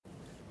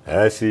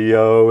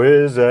SEO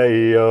is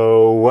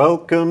AO.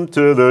 Welcome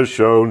to the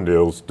show,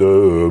 Niels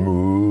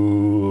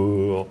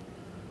Damour.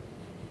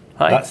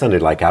 Hi. That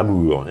sounded like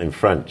amour in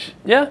French.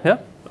 Yeah.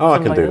 Oh, I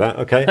can do that.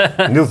 Okay.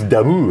 Niels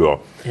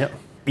Damour. Yeah.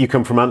 You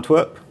come from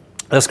Antwerp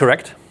That's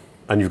correct.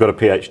 and you've got a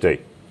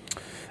PhD.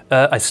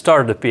 I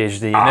started a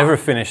PhD, never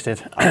finished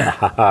it.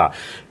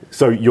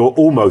 So you're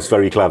almost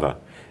very clever.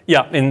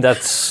 Yeah, and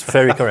that's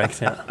very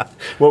correct. Yeah.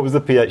 What was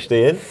the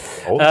PhD in?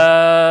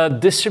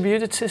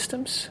 Distributed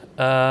systems.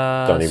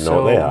 Don't even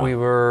know what they are. We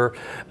were.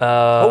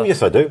 Oh,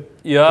 yes, I do.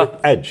 Yeah.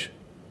 Edge.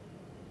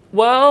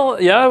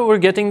 Well, yeah, we're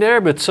getting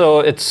there, but so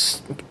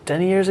it's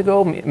 10 years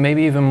ago,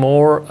 maybe even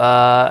more,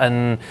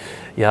 and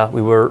yeah,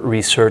 we were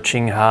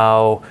researching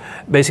how,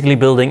 basically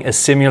building a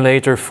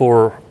simulator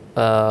for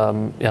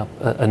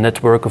a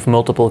network of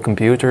multiple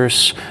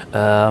computers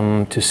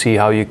to see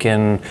how you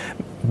can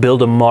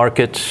build a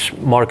market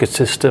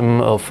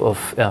system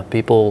of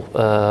people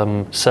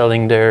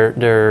selling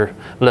their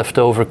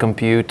leftover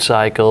compute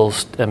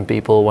cycles and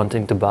people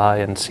wanting to buy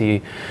and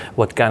see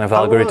what kind of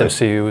algorithms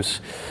to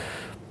use.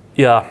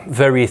 Yeah,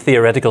 very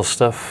theoretical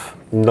stuff.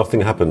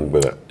 Nothing happened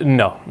with it?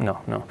 No.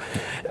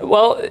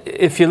 Well,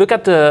 if you look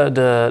at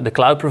the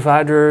cloud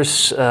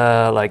providers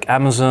like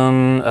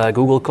Amazon,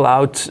 Google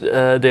Cloud,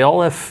 they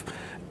all have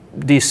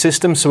these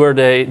systems where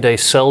they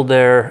sell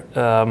their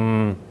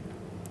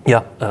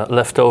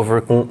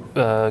leftover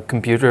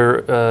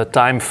computer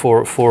time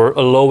for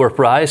a lower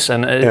price,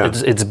 and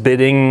it's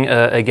bidding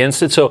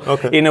against it. So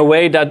in a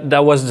way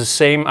that was the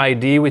same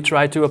idea we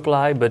tried to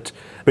apply, but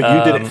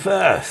you did it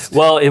first.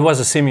 Well, it was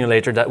a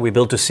simulator that we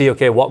built to see,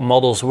 what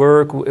models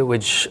work,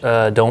 which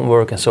don't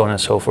work, and so on and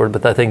so forth.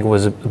 But I think it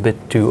was a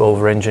bit too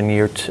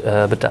over-engineered.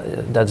 But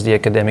that's the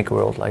academic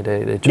world. Like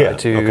they try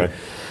to.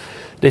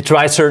 They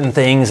try certain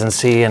things and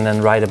see and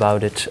then write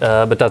about it.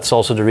 But that's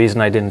also the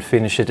reason I didn't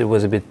finish it. It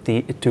was a bit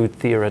too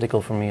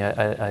theoretical for me.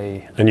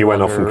 And you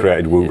went off and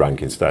created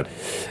WooRank instead?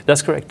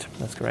 That's correct.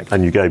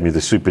 And you gave me the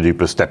super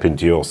duper step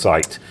into your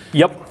site.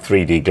 Yep.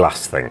 3D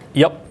glass thing.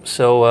 Yep.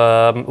 So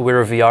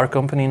we're a VR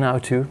company now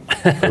too.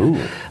 Ooh.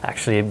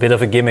 Actually, a bit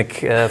of a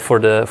gimmick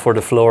for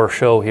the floor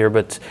show here,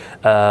 but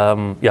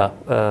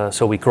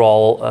so we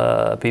crawl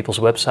people's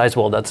websites.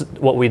 Well, that's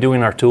what we do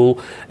in our tool,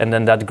 and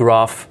then that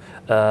graph.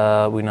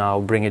 We now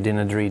bring it in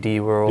a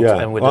 3D world.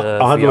 Yeah, and with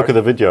I had a look at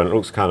the video and it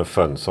looks kind of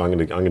fun, so I'm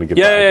going to give that a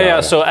go.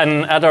 Yeah. So,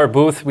 and at our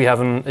booth we have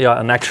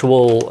an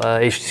actual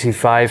HTC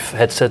Vive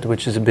headset,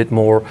 which is a bit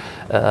more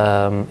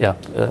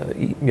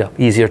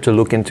easier to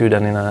look into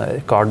than in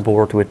a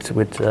cardboard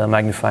with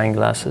magnifying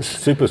glasses.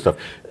 Super stuff.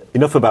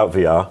 Enough about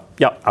VR.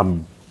 Yeah.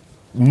 I'm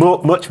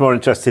much more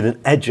interested in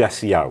Edge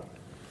SEO.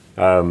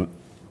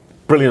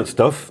 Brilliant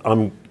stuff.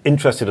 I'm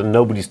interested and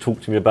nobody's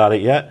talked to me about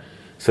it yet.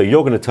 So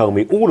you're going to tell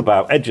me all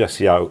about Edge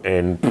SEO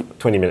in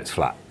 20 minutes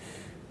flat.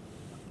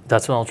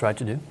 That's what I'll try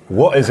to do.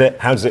 What is it?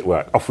 How does it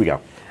work? Off we go.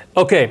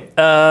 Okay,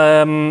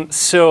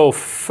 so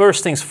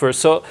first things first.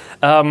 So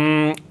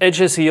Edge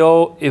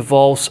SEO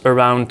evolves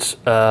around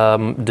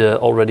the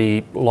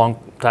already long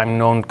time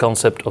known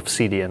concept of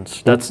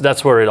CDNs.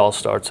 That's where it all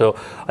starts. So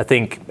I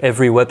think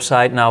every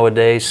website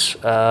nowadays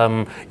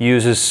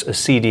uses a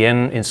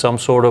CDN in some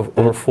sort of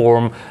or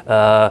form,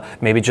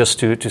 maybe just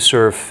to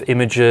serve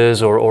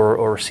images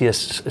or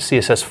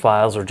CSS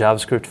files or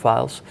JavaScript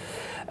files.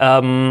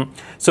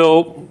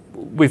 So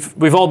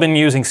we've all been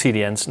using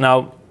CDNs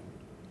now.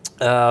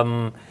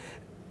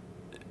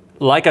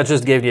 Like I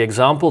just gave the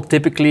example,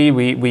 typically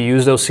we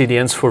use those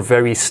CDNs for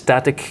very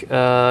static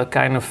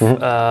kind of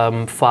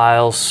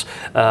files,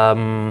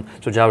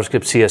 so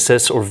JavaScript,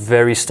 CSS, or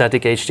very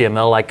static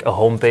HTML, like a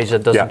home page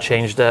that doesn't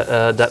change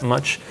that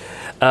much.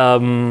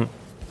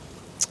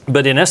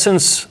 But in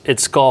essence,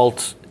 it's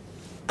called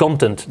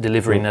content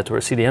delivery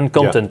network, CDN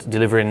content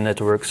delivery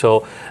network.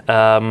 So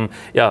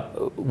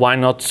why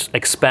not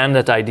expand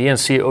that idea and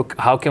see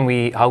how can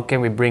we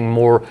bring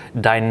more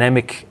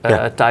dynamic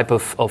type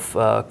of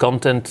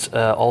content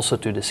also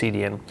to the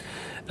CDN.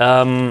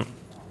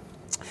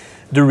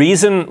 The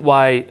reason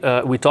why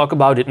we talk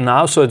about it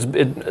now, so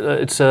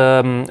it's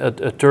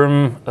a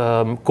term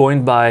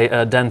coined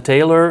by Dan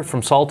Taylor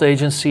from Salt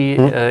Agency,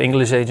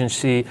 English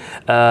agency,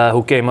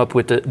 who came up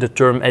with the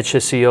term Edge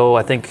SEO,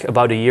 I think,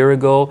 about a year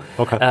ago.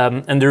 Okay.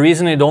 And the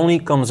reason it only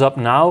comes up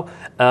now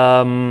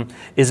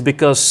is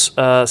because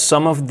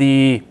some of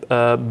the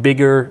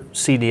bigger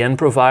CDN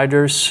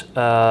providers,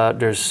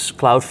 there's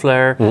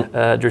Cloudflare,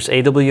 there's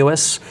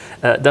AWS.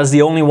 That's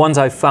the only ones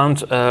I've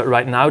found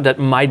right now that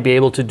might be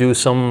able to do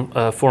some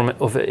form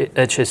of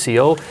Edge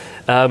SEO.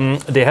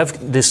 They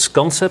have this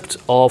concept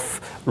of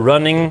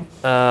running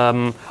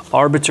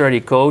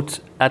arbitrary code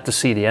at the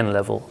CDN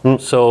level.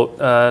 So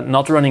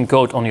not running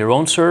code on your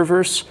own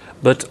servers,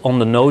 but on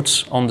the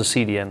nodes on the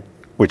CDN.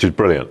 Which is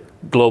brilliant.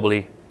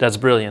 Globally. That's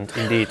brilliant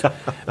indeed.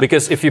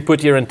 Because if you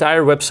put your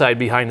entire website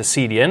behind a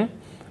CDN,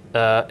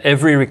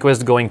 every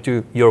request going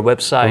to your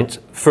website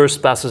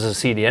first passes a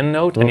CDN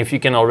node, and if you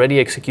can already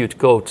execute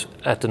code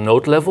at the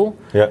node level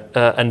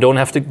and don't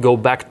have to go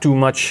back too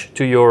much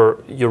to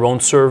your own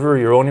server,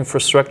 your own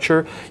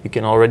infrastructure, you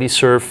can already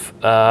serve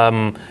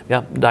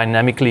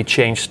dynamically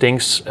change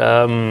things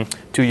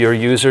to your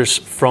users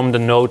from the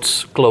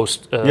nodes close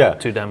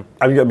to them.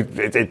 I mean,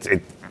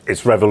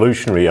 it's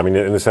revolutionary. I mean,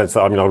 in the sense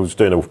that I was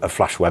doing a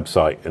Flash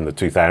website in the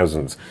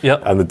 2000s,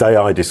 and the day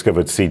I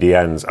discovered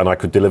CDNs and I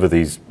could deliver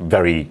these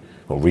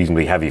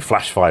reasonably heavy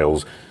Flash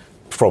files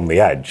from the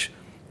edge,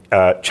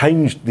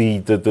 changed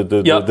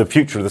the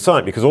future of the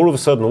site, because all of a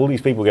sudden all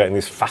these people getting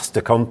this faster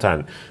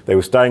content, they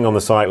were staying on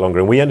the site longer,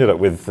 and we ended up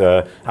with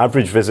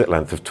average visit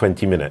length of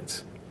 20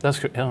 minutes. That's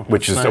good, yeah.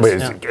 Which is, nice, I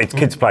mean, it's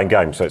kids playing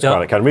games, so it's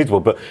kind of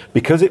reasonable. But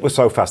because it was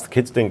so fast, the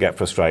kids didn't get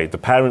frustrated. The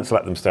parents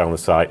let them stay on the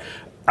site,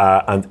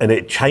 and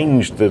it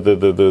changed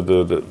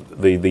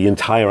the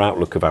entire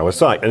outlook of our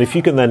site. And if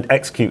you can then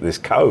execute this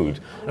code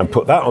and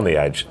put that on the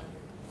edge,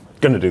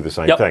 going to do the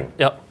same thing.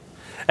 Yeah,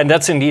 and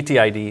that's indeed the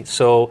idea.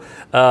 So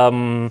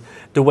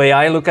the way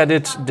I look at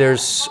it,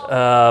 there's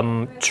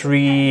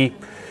three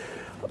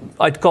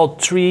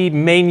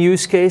main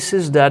use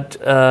cases that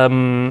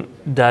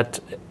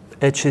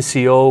Edge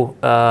SEO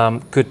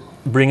could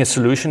bring a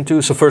solution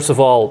to. So first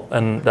of all,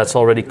 and that's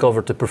already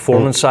covered, the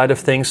performance side of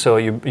things. So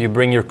you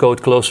bring your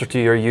code closer to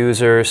your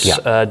users,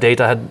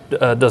 data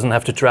doesn't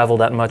have to travel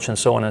that much, and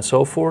so on and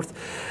so forth.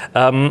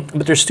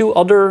 But there's two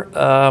other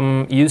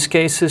use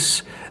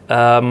cases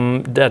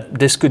that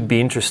this could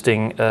be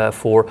interesting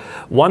for.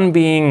 One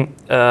being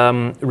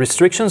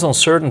restrictions on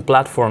certain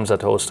platforms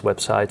that host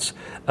websites.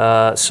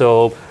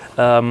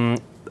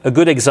 A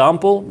good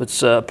example,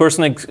 it's a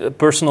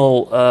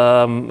personal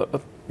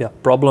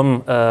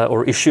problem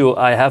or issue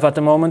I have at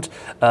the moment.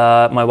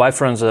 My wife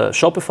runs a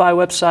Shopify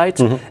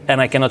website, and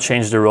I cannot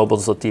change the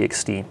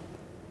robots.txt.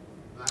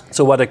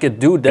 So what I could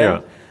do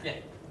then,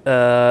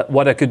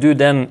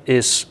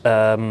 is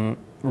I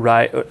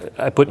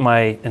put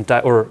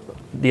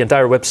the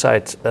entire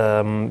website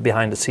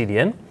behind the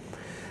CDN.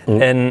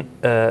 And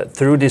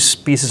through these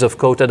pieces of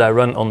code that I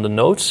run on the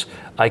nodes,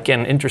 I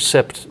can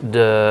intercept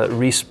the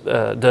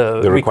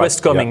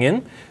request coming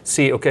in,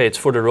 see, okay, it's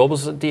for the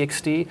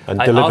robots.txt. And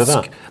deliver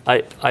that.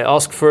 I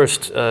ask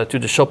first to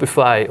the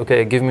Shopify,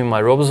 okay, give me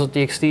my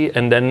robots.txt,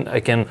 and then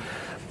I can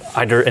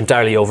either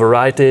entirely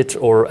overwrite it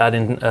or add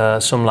in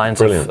some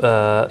lines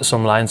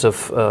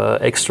of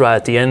extra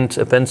at the end,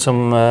 append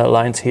some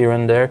lines here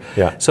and there.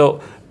 Yeah. So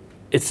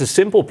it's a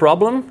simple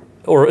problem,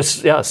 or a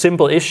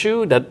simple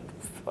issue that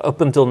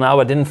up until now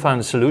I didn't find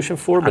a solution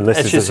for, but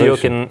Edge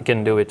SEO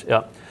can do it.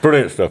 Yeah.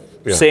 Brilliant stuff.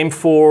 Yeah. Same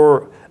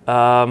for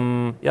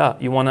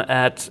you want to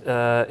add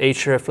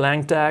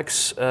hreflang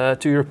tags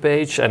to your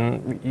page,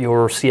 and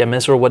your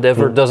CMS or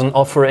whatever doesn't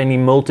offer any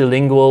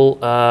multilingual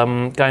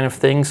kind of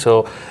thing,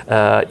 so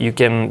you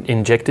can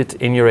inject it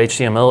in your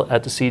HTML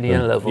at the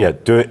CDN level. Yeah,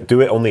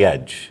 do it on the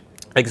edge.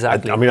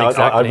 Exactly. I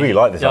really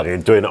like this idea,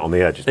 doing it on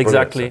the edge. It's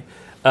exactly.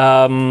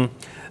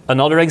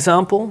 Another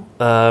example,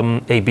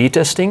 A/B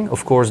testing.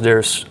 Of course,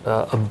 there's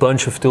a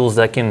bunch of tools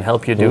that can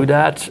help you do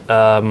that.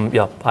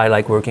 I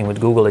like working with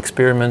Google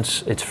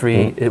Experiments. It's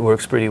free. It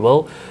works pretty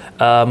well.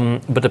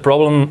 But the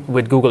problem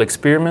with Google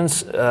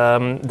Experiments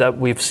that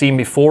we've seen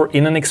before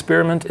in an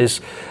experiment is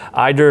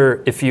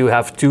either if you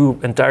have two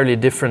entirely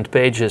different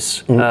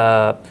pages,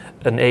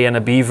 an A and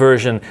a B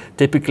version,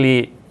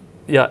 typically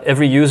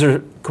every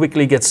user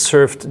quickly gets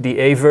served the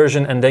A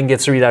version and then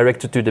gets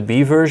redirected to the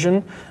B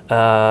version.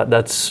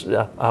 That's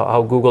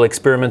how Google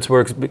Experiments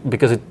works,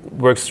 because it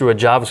works through a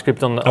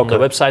JavaScript on the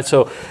website.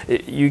 So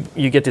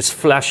you get this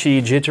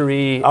flashy,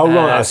 jittery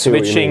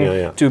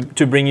switching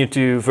to bring you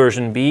to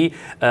version B.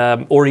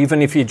 Or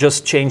even if you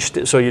just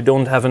changed, so you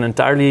don't have an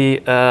entirely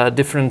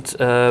different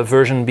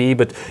version B,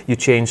 but you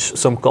change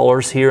some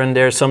colors here and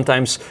there.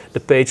 Sometimes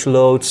the page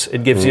loads,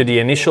 it gives you the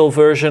initial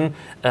version,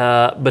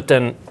 but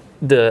then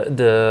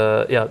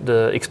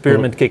the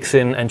experiment kicks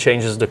in and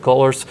changes the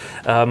colors.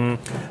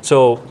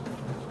 So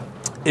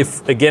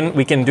if, again,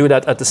 we can do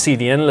that at the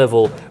CDN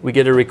level, we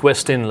get a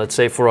request in, let's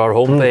say, for our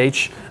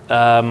homepage,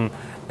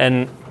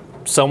 and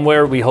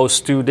somewhere we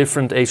host two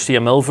different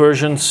HTML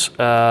versions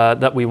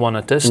that we want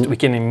to test. We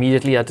can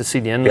immediately at the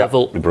CDN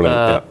level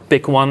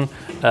pick one,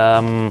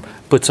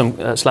 put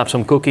slap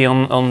some cookie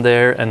on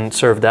there, and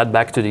serve that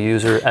back to the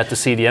user at the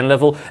CDN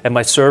level. And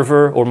my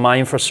server or my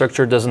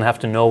infrastructure doesn't have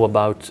to know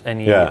about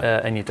any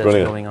test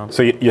going on.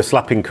 So you're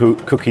slapping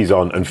cookies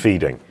on and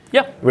feeding.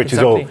 Yeah, which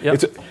exactly.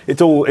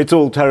 is all it's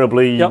all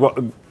terribly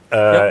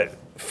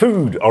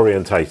food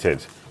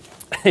orientated.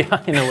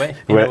 Yeah, in a way.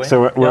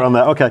 So we're on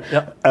there. Okay.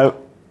 Yeah.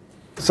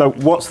 So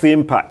what's the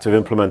impact of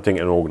implementing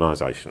an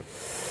organization?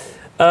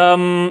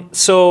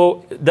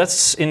 So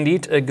that's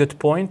indeed a good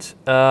point.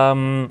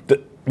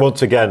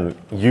 Once again,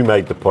 you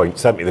made the point,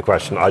 sent me the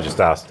question, I just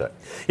asked it.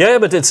 Yeah,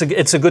 but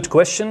it's a good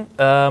question,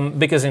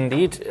 because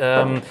indeed,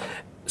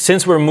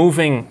 since we're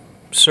moving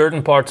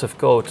certain parts of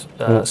code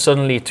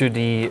suddenly to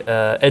the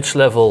edge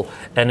level,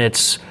 and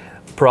it's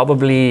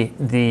probably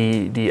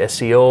the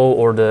SEO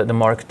or the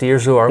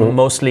marketeers who are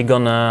mostly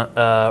gonna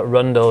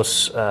run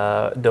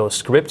those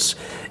scripts.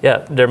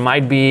 Yeah, there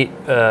might be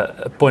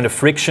a point of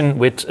friction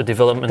with a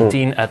development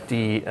team at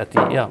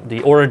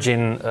the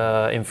origin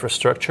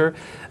infrastructure.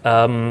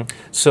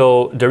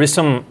 So there is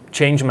some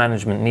change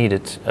management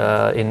needed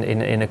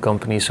in a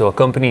company. So a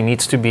company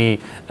needs to be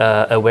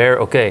aware.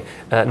 Okay,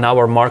 now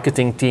our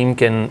marketing team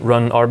can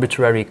run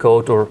arbitrary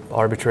code or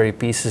arbitrary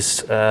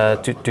pieces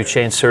to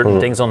change certain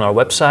things on our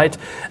website.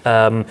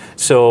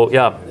 So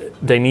yeah,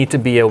 they need to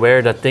be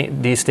aware that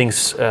these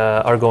things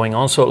are going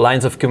on. So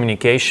lines of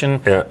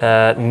communication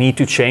need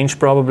to change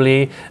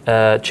probably.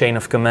 Chain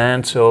of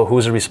command. So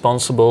who's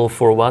responsible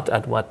for what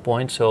at what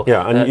point? So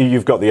yeah, and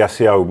you've got the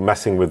SEO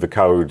messing with the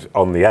code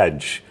on the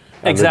edge.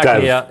 And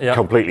exactly. the dev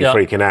completely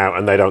freaking out,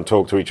 and they don't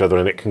talk to each other,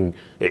 and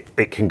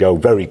it can go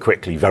very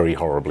quickly, very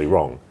horribly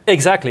wrong.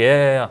 Exactly.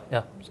 Yeah.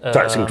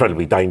 That's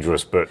incredibly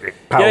dangerous, but powerful.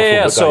 But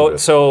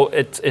dangerous. So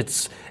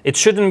it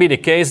shouldn't be the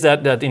case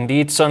that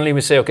indeed suddenly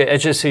we say, okay,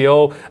 Edge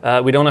SEO,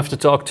 we don't have to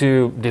talk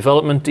to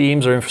development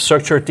teams or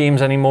infrastructure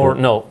teams anymore.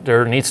 No,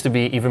 there needs to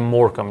be even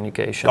more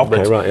communication.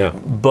 Okay,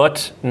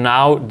 But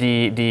now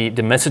the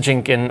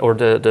messaging can, or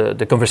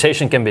the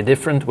conversation can be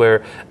different,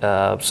 where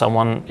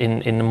someone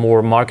in the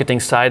more marketing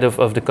side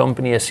of the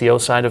company, SEO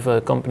side of a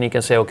company,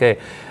 can say, okay,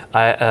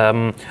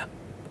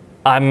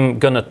 I'm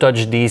gonna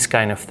touch these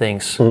kind of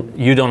things.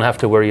 You don't have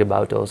to worry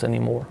about those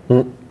anymore.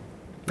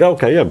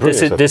 Okay, yeah,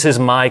 brilliant. This is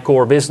my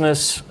core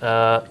business.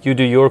 You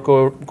do your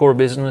core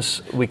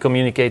business. We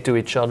communicate to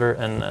each other,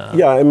 and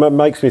it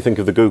makes me think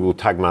of the Google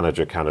Tag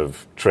Manager kind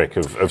of trick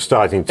of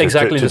starting to do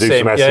some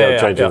SEO,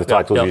 changing the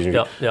titles.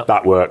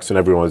 That works, and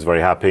everyone's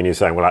very happy. And you're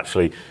saying, well,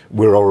 actually,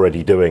 we're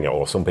already doing it,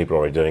 or some people are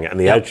already doing it, and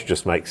the Edge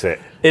just makes it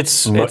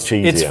much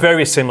easier. It's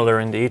very similar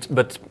indeed,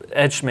 but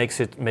Edge makes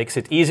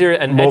it easier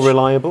and more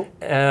reliable.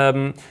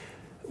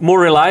 More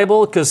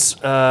reliable because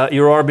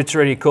your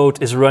arbitrary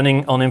code is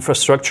running on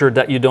infrastructure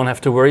that you don't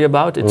have to worry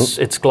about. It's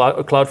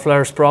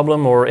Cloudflare's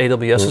problem or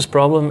AWS's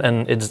problem,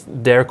 and it's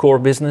their core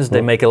business.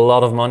 They make a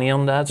lot of money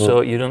on that, so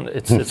you don't.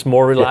 It's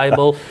more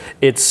reliable.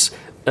 It's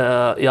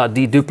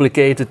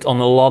deduplicated on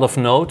a lot of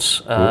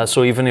nodes.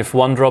 So even if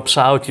one drops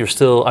out, you're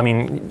still. I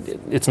mean,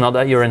 it's not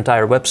that your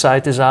entire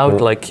website is out.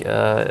 Like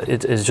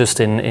it is just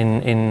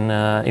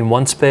in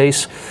one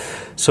space.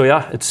 So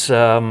yeah, it's.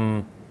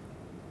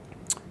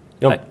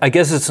 I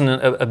guess it's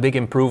a big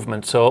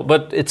improvement. So,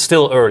 but it's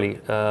still early.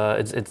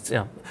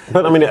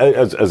 But I mean,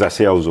 as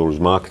SEOs or as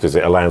marketers,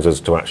 it allows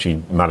us to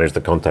actually manage the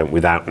content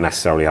without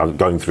necessarily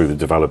going through the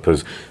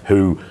developers,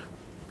 who,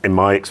 in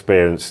my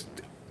experience,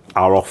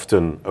 are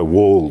often a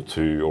wall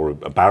or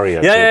a barrier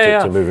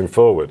to moving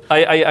forward.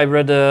 I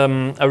read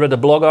a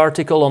blog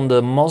article on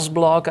the Moz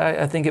blog,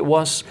 I think it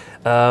was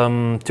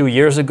 2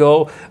 years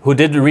ago, who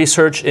did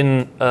research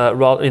in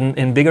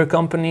bigger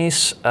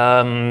companies,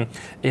 asking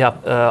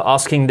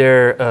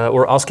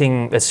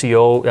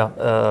SEO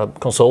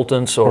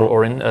consultants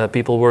or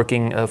people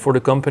working for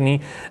the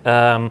company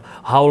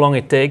how long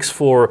it takes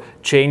for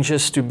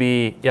changes to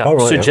be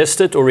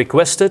suggested or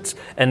requested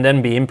and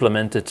then be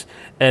implemented.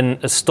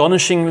 And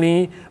astonishingly,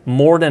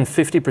 more than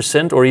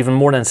 50% or even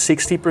more than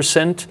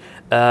 60%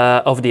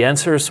 of the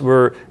answers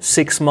were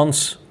 6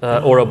 months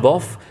or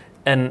above.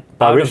 And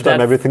by which time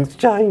everything's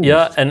changed.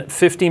 Yeah, and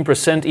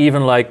 15%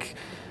 even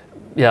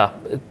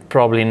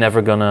probably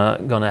never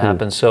gonna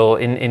happen. So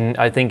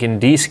I think in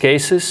these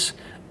cases,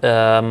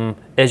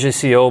 Edge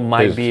SEO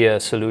might be a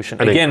solution.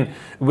 Again,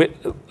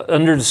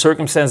 under the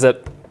circumstance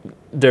that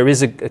there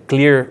is a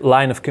clear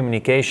line of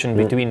communication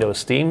between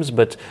those teams,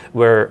 but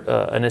where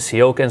an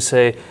SEO can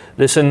say,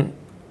 listen,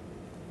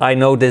 I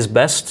know this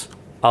best,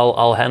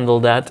 I'll handle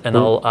that, and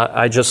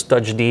I just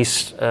touch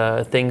these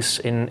things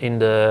in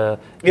the...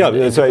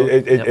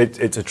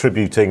 It's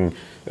attributing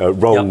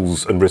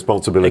roles and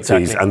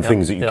responsibilities and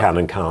things that you can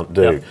and can't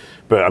do. Yep.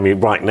 But I mean,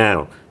 right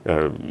now,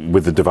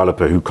 with the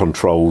developer who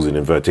controls, in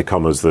inverted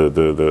commas,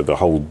 the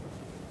whole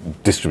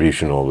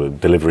distribution or the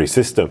delivery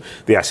system,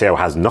 the SEO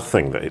has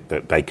nothing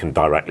that they can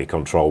directly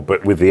control.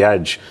 But with the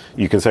Edge,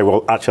 you can say,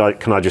 well, actually,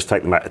 can I just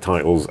take the meta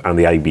titles and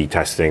the A/B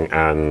testing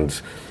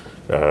and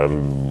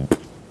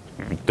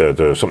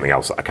there's something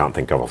else that I can't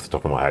think of off the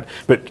top of my head.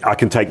 But I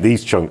can take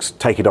these chunks,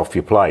 take it off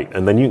your plate,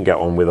 and then you can get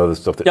on with other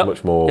stuff that's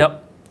much more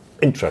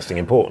interesting,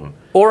 important.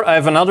 Or I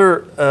have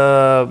another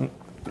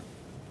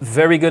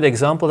very good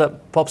example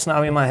that pops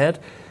now in my head.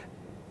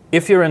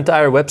 If your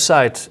entire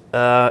website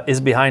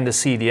is behind a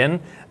CDN,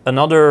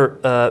 another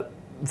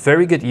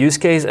very good use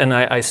case, and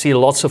I see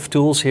lots of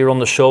tools here on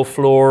the show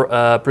floor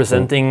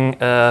presenting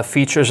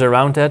features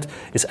around that,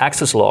 is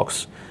access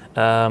logs.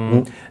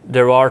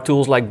 There are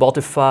tools like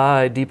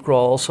Botify,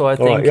 Deepcrawl also, I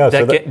think,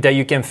 that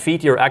you can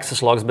feed your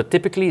access logs, but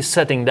typically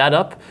setting that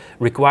up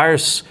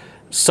requires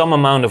some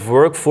amount of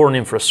work for an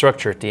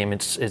infrastructure team.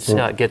 It's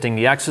getting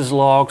the access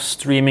logs,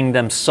 streaming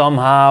them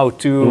somehow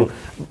to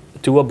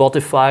a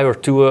Botify or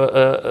to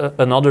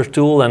another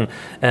tool, and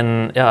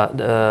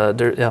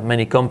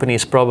many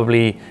companies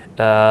probably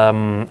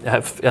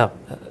have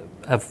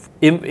have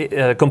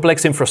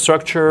complex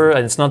infrastructure,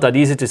 and it's not that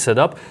easy to set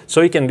up.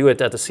 So you can do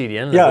it at the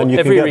CDN level. Yeah, and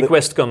every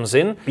request comes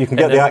in. You can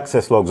get the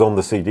access logs on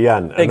the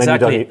CDN. And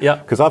exactly.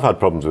 Because I've had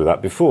problems with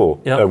that before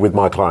with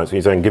my clients. When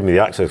you're saying, give me the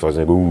access logs,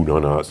 and they go, ooh,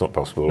 no, it's not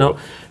possible. No.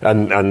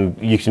 And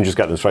you can just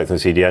get them straight from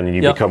the CDN, and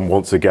you become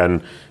once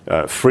again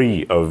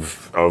free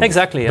of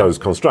those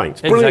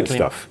constraints. Brilliant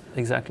stuff.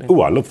 Exactly.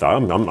 Oh, I love that.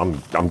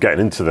 I'm getting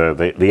into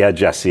the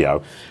Edge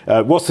SEO.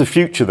 What's the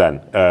future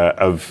then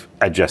of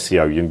Edge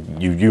SEO?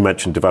 You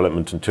mentioned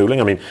development and tooling.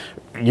 I mean,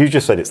 you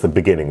just said it's the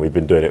beginning. We've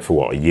been doing it for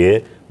what, a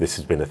year? This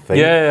has been a thing.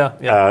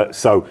 Yeah.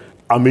 So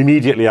I'm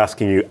immediately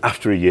asking you,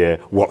 after a year,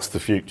 what's the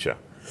future?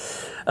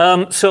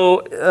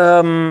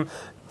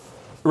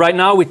 Right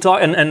now we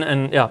talk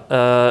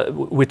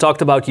we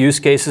talked about use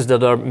cases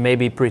that are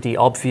maybe pretty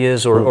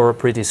obvious or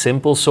pretty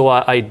simple. So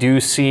I do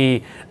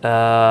see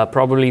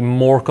probably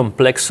more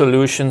complex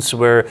solutions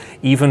where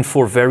even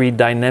for very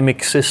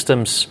dynamic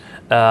systems,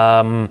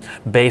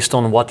 based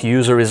on what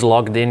user is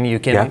logged in, you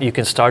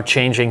can start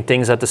changing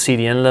things at the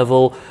CDN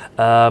level,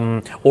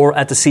 or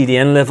at the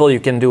CDN level you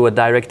can do a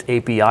direct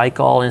API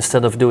call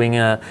instead of doing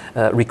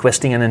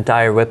requesting an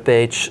entire web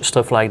page,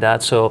 stuff like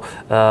that. So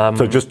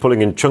just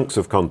pulling in chunks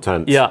of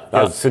content,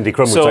 as Cindy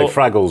Crum would say,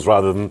 Fraggles,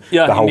 rather than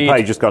the whole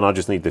page just going, I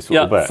just need this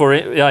little bit.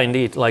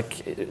 Indeed.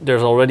 Like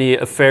there's already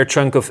a fair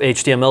chunk of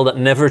HTML that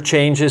never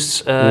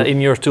changes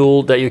in your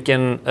tool that you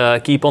can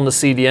keep on the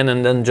CDN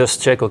and then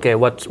just check, okay,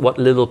 what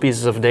little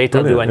pieces of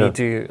data do I need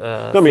to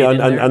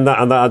and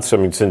that adds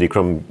something to Cindy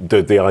Crum,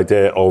 the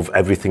idea of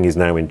everything is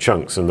now in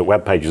chunks, and the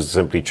web pages are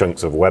simply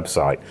chunks of a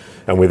website,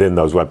 and within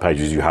those web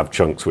pages you have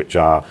chunks which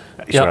are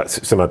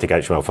semantic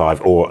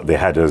HTML5 or the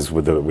headers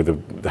with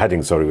the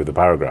headings, with the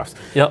paragraphs.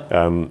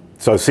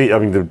 So see, I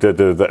mean,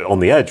 on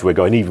the Edge we're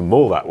going even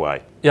more that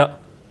way. Yeah,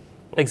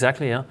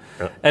 exactly. Yeah.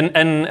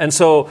 And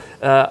so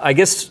I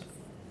guess,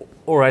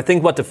 or I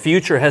think what the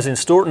future has in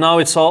store now,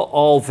 it's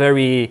all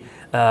very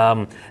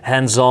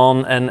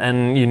hands-on,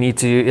 and you need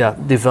to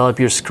develop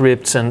your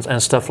scripts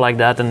and stuff like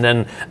that, and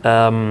then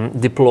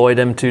deploy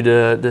them to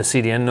the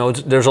CDN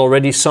nodes. There's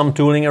already some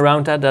tooling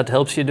around that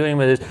helps you doing,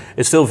 but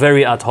it's still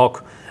very ad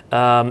hoc.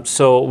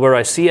 So where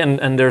I see,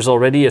 and there's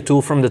already a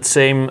tool from that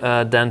same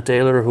Dan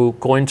Taylor who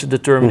coined the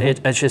term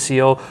Edge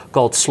SEO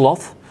called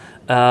Sloth.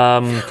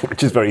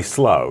 Which is very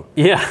slow.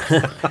 Yeah,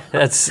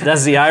 that's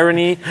the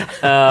irony.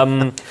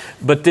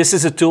 But this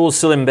is a tool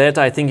still in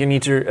beta. I think you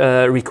need to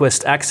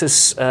request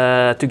access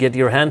to get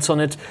your hands on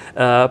it.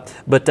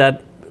 But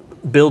that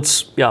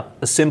builds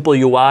a simple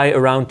UI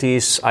around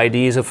these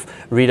ideas of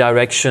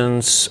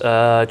redirections,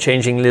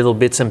 changing little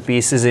bits and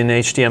pieces in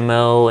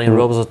HTML, in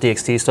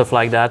robots.txt, stuff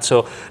like that.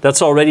 So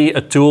that's already a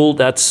tool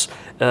that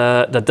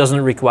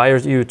doesn't require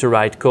you to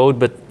write code,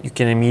 but you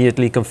can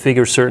immediately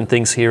configure certain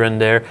things here and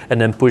there and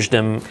then push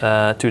them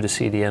to the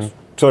CDN.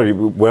 Sorry,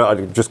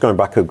 just going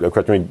back a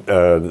question.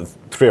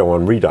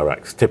 301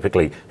 redirects,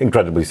 typically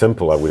incredibly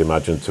simple, I would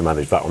imagine, to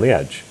manage that on the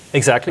Edge.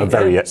 Exactly. And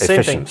very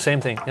efficient.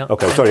 Same thing. Yeah.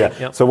 Okay, sorry.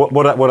 Yeah. So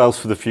what else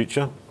for the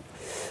future?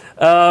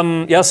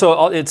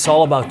 So it's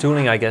all about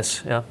tooling, I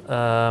guess. Yeah.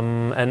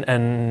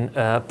 And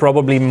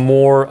probably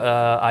more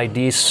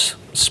ideas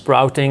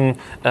sprouting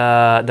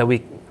that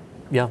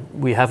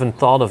we haven't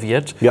thought of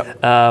yet. Yep.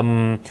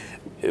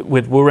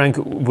 With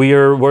WooRank, we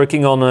are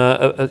working on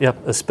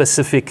a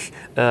specific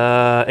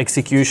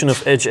execution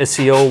of Edge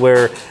SEO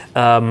where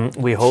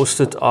we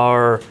hosted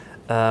our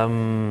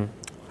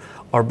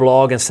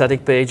blog and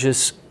static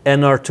pages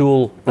and our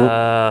tool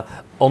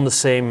on the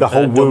same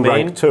whole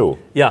domain. WooRank tool?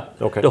 Yeah.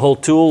 Okay. The whole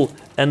tool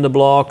and the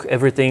blog,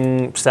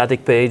 everything,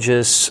 static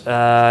pages,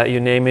 you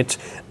name it,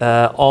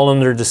 all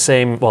under the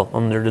same,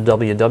 under the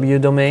WW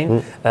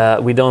domain.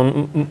 We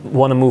don't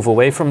want to move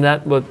away from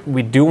that, but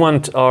we do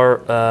want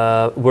our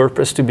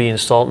WordPress to be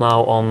installed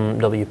now on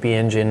WP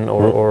Engine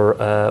or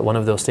one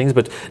of those things,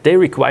 but they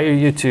require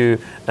you to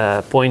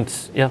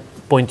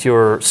point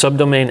your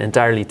subdomain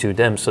entirely to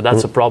them. So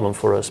that's a problem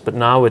for us. But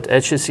now with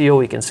Edge SEO,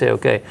 we can say,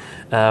 okay,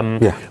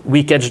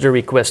 we catch the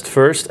request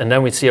first, and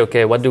then we see,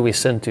 okay, what do we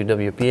send to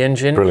WP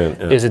Engine? Brilliant.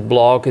 Yeah. Is it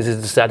blog? Is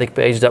it the static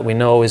page that we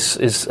know has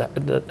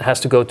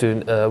to go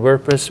to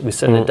WordPress? We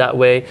send it that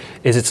way.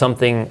 Is it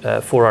something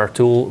for our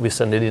tool? We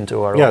send it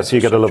into our so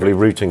you get a lovely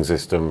routing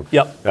system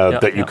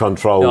that you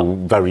control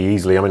very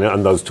easily. I mean,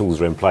 and those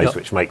tools are in place,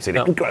 which makes it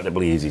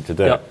incredibly easy to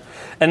do. Yeah.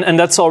 And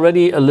that's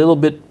already a little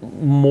bit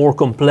more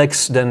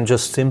complex than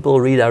just simple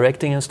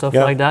redirecting and stuff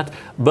like that,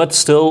 but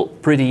still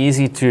pretty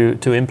easy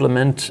to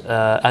implement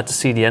at the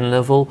CDN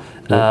level.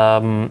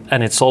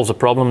 And it solves a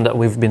problem that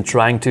we've been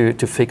trying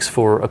to fix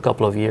for a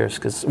couple of years,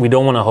 because we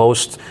don't want to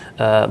host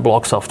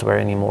blog software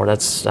anymore.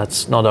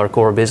 That's not our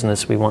core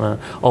business. We want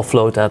to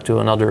offload that to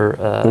another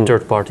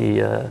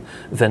third-party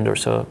vendor.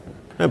 So,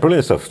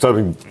 brilliant stuff.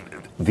 So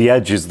the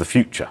Edge is the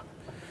future.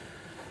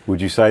 Would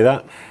you say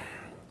that?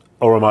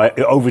 Or am I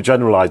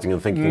overgeneralizing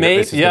and thinking that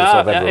this is going to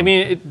solve everyone? I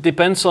mean, it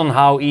depends on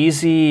how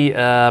easy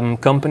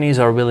companies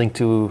are willing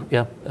to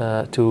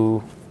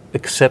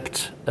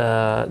accept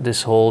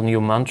this whole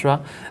new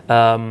mantra.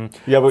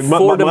 Yeah, but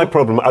my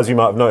problem, as you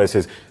might have noticed,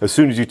 is as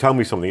soon as you tell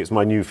me something, it's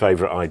my new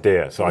favourite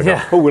idea. So I go,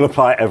 we'll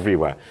apply it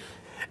everywhere.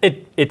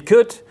 It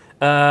could.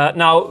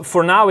 Now,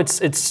 for now,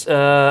 it's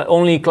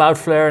only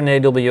Cloudflare and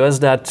AWS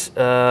that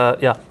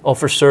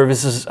offer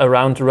services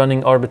around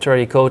running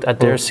arbitrary code at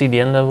their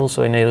CDN level.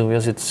 So in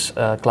AWS, it's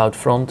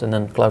CloudFront, and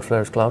then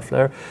Cloudflare is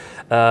Cloudflare.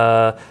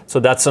 So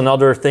that's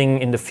another thing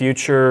in the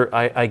future.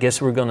 I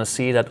guess we're going to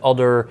see that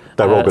other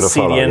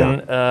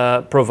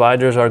CDN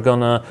providers are going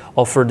to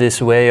offer this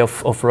way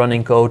of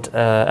running code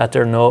at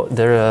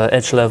their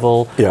edge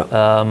level. Yeah.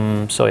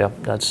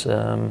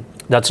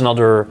 That's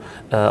another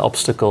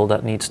obstacle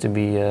that needs to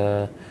be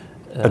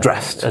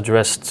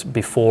addressed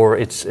before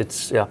it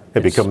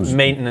becomes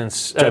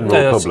maintenance.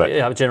 General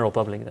public. General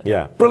public.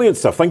 Yeah, brilliant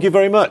stuff. Thank you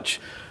very much.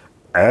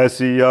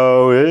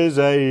 SEO is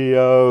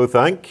AEO.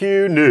 Thank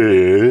you,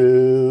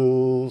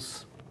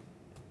 Niels.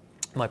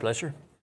 My pleasure.